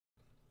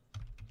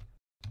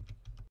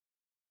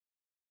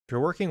If you're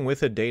working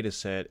with a data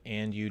set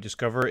and you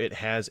discover it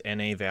has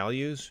NA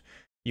values,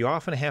 you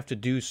often have to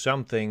do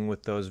something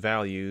with those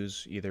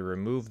values, either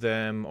remove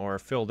them or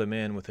fill them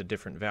in with a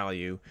different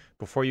value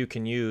before you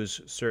can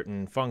use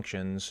certain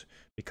functions,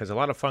 because a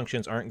lot of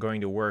functions aren't going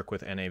to work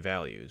with NA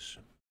values.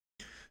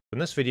 In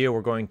this video,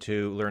 we're going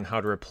to learn how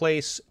to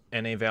replace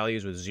NA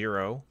values with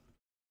 0.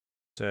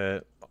 It's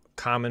a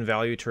common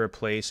value to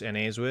replace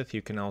NAs with.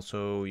 You can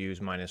also use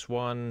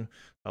 -1,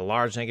 a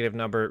large negative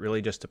number. It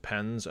really just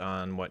depends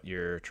on what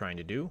you're trying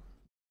to do.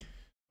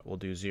 We'll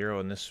do 0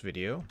 in this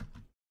video.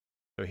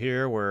 So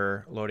here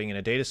we're loading in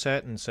a data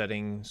set and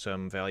setting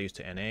some values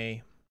to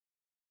NA.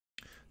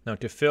 Now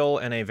to fill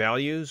NA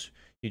values,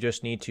 you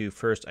just need to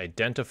first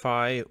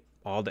identify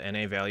all the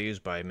NA values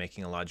by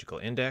making a logical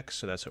index.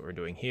 So that's what we're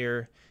doing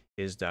here,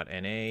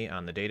 is.na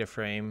on the data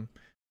frame.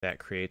 That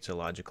creates a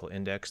logical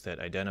index that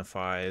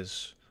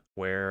identifies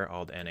where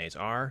all the NAs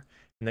are.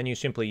 And then you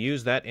simply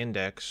use that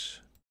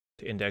index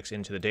to index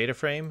into the data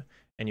frame,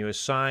 and you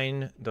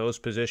assign those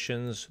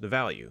positions the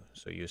value.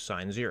 So you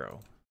assign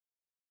 0.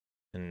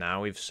 And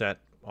now we've set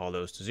all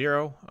those to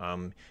 0.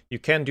 You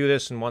can do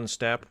this in one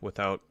step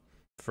without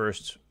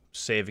first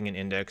saving an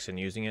index and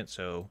using it.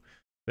 So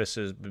this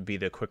would be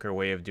the quicker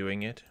way of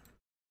doing it.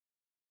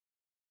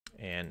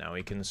 And now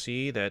we can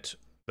see that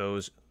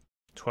those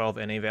 12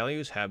 NA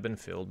values have been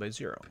filled by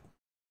 0.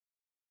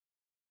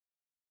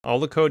 All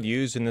the code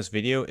used in this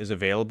video is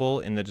available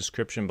in the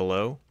description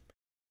below.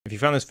 If you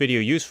found this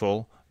video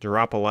useful,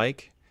 drop a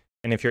like.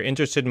 And if you're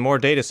interested in more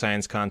data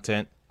science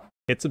content,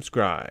 hit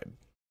subscribe.